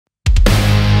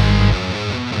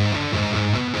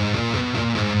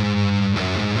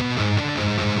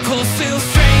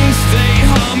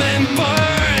and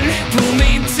burn. Pull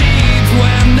me deep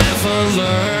where I never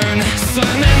learn.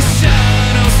 Sun and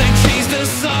shadows, they chase the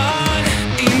sun.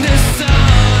 In the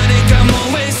static, I'm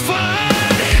always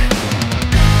fun.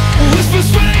 Whispers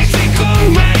when they call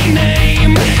my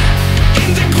name. In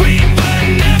the green but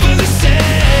never the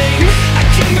same. I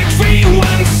came back free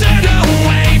once and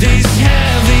away. This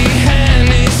heavy hand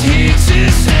is here to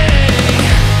stay.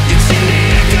 It's in the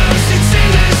echoes, it's in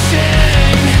the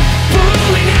shame.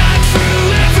 Pulling hard through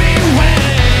every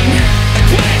vein. A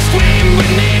black scream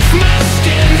beneath my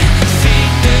skin.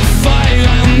 Feed the fire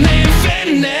I'm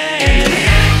living in. In the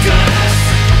echoes,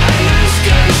 I lose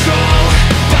control.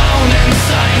 Bound and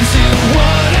tied to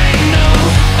what I know.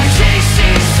 I'm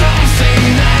chasing something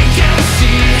I can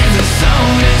see. The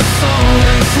sound is all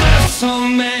that's left on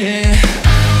me.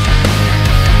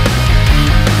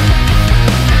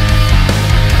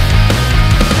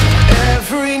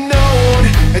 Every note,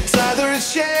 it's either a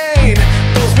chain,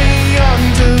 pulls me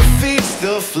under, feeds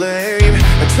the flame.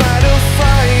 I try to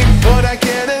fight, but I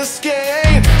can't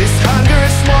escape. This hunger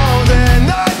is more than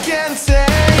I can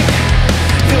take.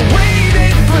 The weight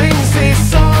it brings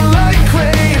is all I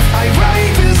crave. I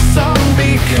write this song,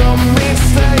 become its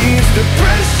slave. The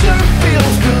pressure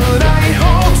feels good, I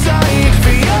hold tight.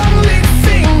 The only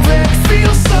thing that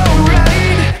feels so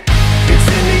right. It's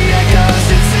in the echoes,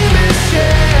 it's in the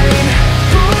shade.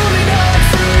 Pulling hard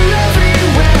through every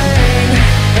vein.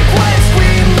 A quiet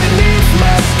scream beneath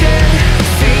my skin.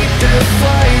 Feed the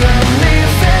fire I'm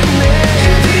living in.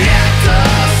 In the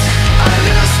echoes, I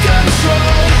lose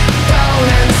control. Bound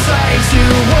and tied to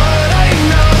what I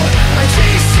know. I'm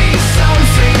chasing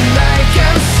something I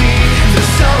can see. The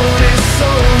soul is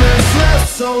all that's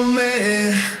left on me.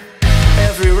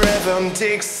 Every rhythm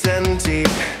digs and deep.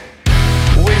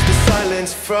 With the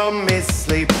silence from its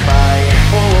sleep, I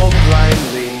follow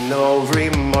blindly, no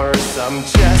remorse. I'm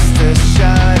just a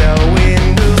shadow